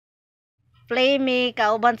play me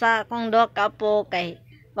kauban sa akong duha ka apo kay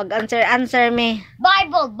mag-answer me.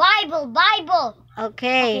 Bible.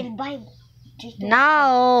 Okay. Bible.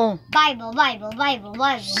 Now. Bible.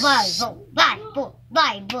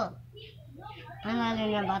 Ano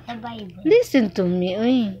na about the Bible? Listen to me,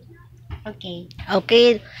 uy. Okay.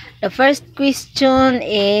 Okay. The first question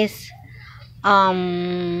is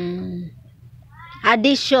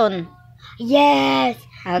addition. Yes.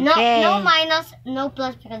 Okay. No minus, no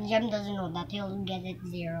plus because Jem doesn't know that he'll get it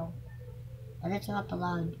 0. And it's not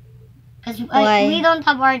allowed. Because Why? we don't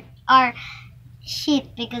have our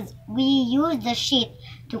sheet because we use the sheet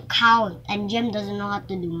to count and Jem doesn't know how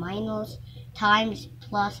to do minus, times,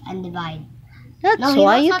 plus, and divide. That's No, he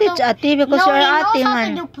why knows you how teach to- ate because No, you're he knows ate how man.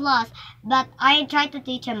 to do plus, but I try to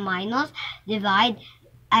teach him minus, divide,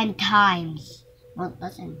 and times. Well,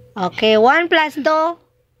 listen. Okay, 1 plus 2.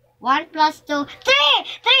 1 plus 2.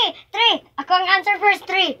 3! Ako ang answer first,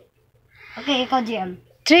 3. Okay, ikaw, GM.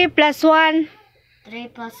 3 plus 1.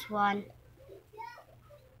 3 plus 1.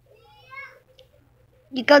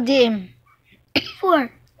 Ikaw, Jim. 4.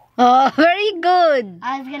 Oh, very good.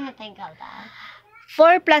 I was gonna think of that.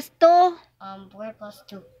 4 plus 2. 4 plus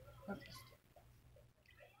 2. 4 plus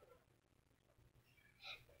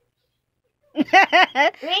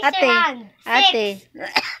 2. Raise your hand. 6. Ate.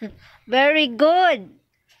 Very good.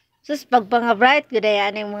 Sus, pagpanga-bright,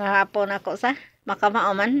 gudaya ng mga hapon ako sa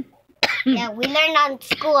makamauman. Yeah, we learn on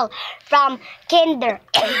school from kinder.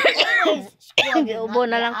 Always school. Giubo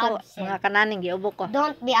Don't na be lang ko. absent. Mga kananing, giubo ko.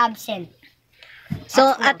 Don't be absent.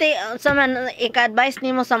 So, ate, sa man, ika-advise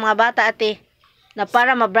nimo sa mga bata, ate, na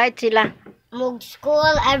para ma-bright sila. Mug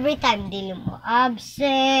school every time. Dili mo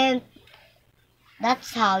absent.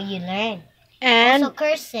 That's how you learn. And, Also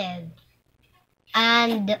cursive.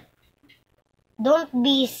 And don't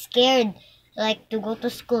be scared like to go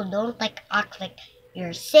to school. Don't like act like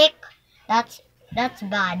you're sick. That's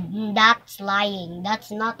bad. That's lying.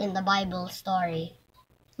 That's not in the Bible story.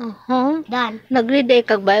 Done. nag-read day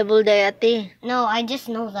kag Bible day, ate. No, I just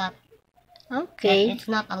know that. Okay. It's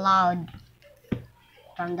not allowed.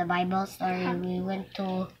 From the Bible story, we went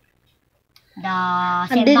to the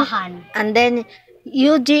simbahan. And then,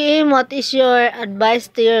 UGM, what is your advice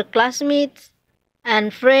to your classmates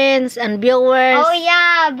and friends and viewers? Oh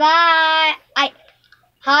yeah, bye.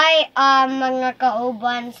 Hi, mga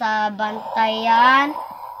kauban sa bantayan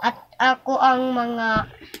at ako ang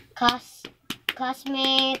mga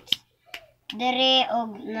classmates dere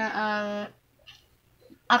og na ang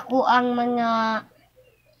ako ang mga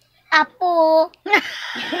apo.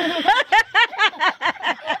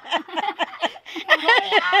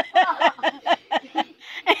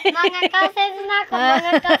 Mga cousins na ako,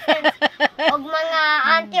 mga cousins og mga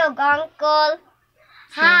auntie og uncle.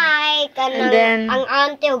 Hi, kanang then, ang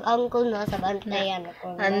auntie ug uncle na sa bantayan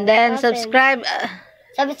ako. And then, subscribe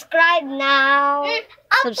now.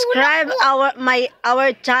 subscribe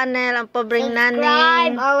our channel, ang Pobreng Subscribe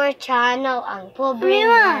Naning. our channel, ang Pobreng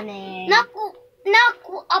Naning. Naku,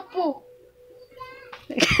 apo.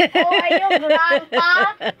 Oh, are you grandpa?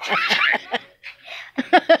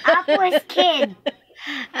 Apo is kid.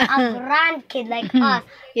 A grandkid like us.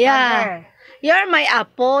 Yeah. You're my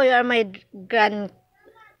apo, you're my grandkid.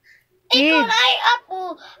 Ikaw ay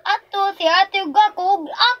apo. Ato si ate ug ako.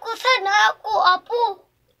 Ako sana ako apo.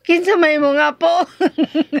 Kinsa may mga apo?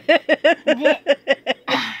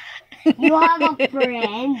 You have a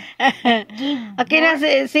friend? Okay na,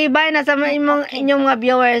 si bye na sa inyong mga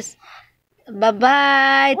viewers.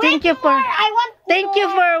 Bye-bye. Thank you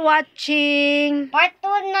for watching. Part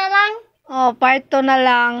 2 na lang? Oh, part 2 na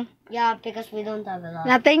lang. Yeah, because we don't have a lot.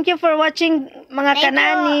 Na thank you for watching mga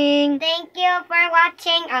kananing. Thank you for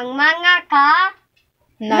watching ang mga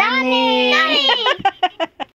Naning. Naning!